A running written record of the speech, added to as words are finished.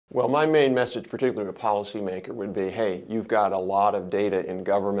Well, my main message, particularly to a policymaker, would be, hey, you've got a lot of data in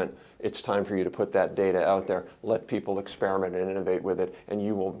government. It's time for you to put that data out there. Let people experiment and innovate with it, and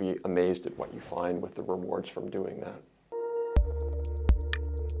you will be amazed at what you find with the rewards from doing that.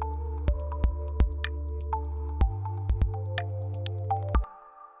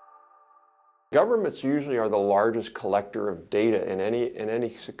 Governments usually are the largest collector of data in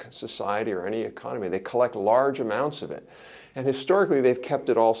any society or any economy. They collect large amounts of it. And historically, they've kept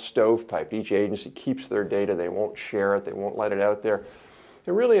it all stovepiped. Each agency keeps their data. They won't share it. They won't let it out there.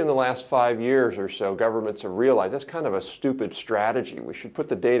 And really, in the last 5 years or so, governments have realized that's kind of a stupid strategy. We should put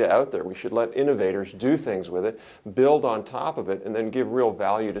the data out there. We should let innovators do things with it, build on top of it, and then give real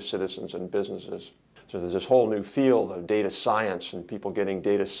value to citizens and businesses. So there's this whole new field of data science and people getting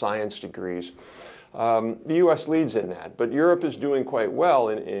data science degrees. The U.S. leads in that, but Europe is doing quite well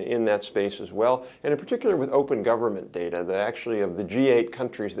in that space as well, and in particular with open government data. Actually, of the G8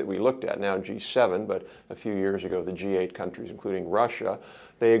 countries that we looked at, now G7, but a few years ago the G8 countries, including Russia,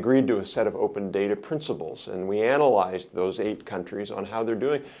 they agreed to a set of open data principles, and we analyzed those 8 countries on how they're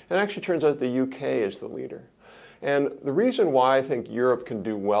doing, and it actually turns out the UK is the leader. And the reason why I think Europe can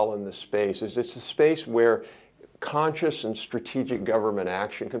do well in this space is it's a space where conscious and strategic government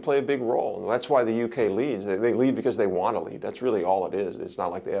action can play a big role. And that's why the UK leads. They lead because they want to lead. That's really all it is. It's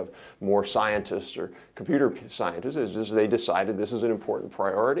not like they have more scientists or computer scientists. It's just they decided this is an important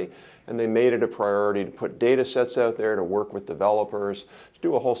priority, and they made it a priority to put data sets out there, to work with developers, to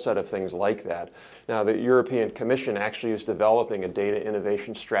do a whole set of things like that. Now, the European Commission actually is developing a data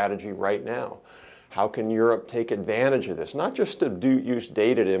innovation strategy right now. How can Europe take advantage of this? Not just to use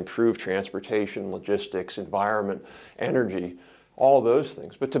data to improve transportation, logistics, environment, energy, all those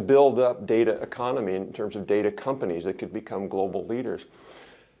things, but to build up data economy in terms of data companies that could become global leaders.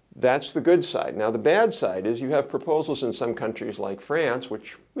 That's the good side. Now, the bad side is you have proposals in some countries like France,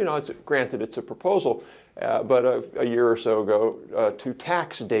 which, granted it's a proposal, but a year or so ago, to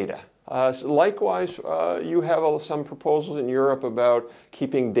tax data. Likewise, you have some proposals in Europe about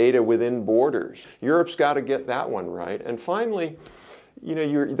keeping data within borders. Europe's got to get that one right. And finally,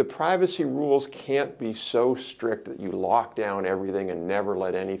 the privacy rules can't be so strict that you lock down everything and never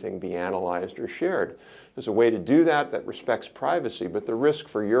let anything be analyzed or shared. There's a way to do that that respects privacy, but the risk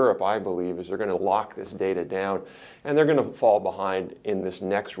for Europe, I believe, is they're going to lock this data down, and they're going to fall behind in this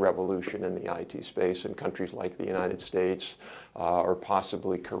next revolution in the IT space, and countries like the United States or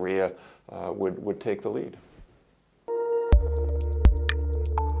possibly Korea would take the lead.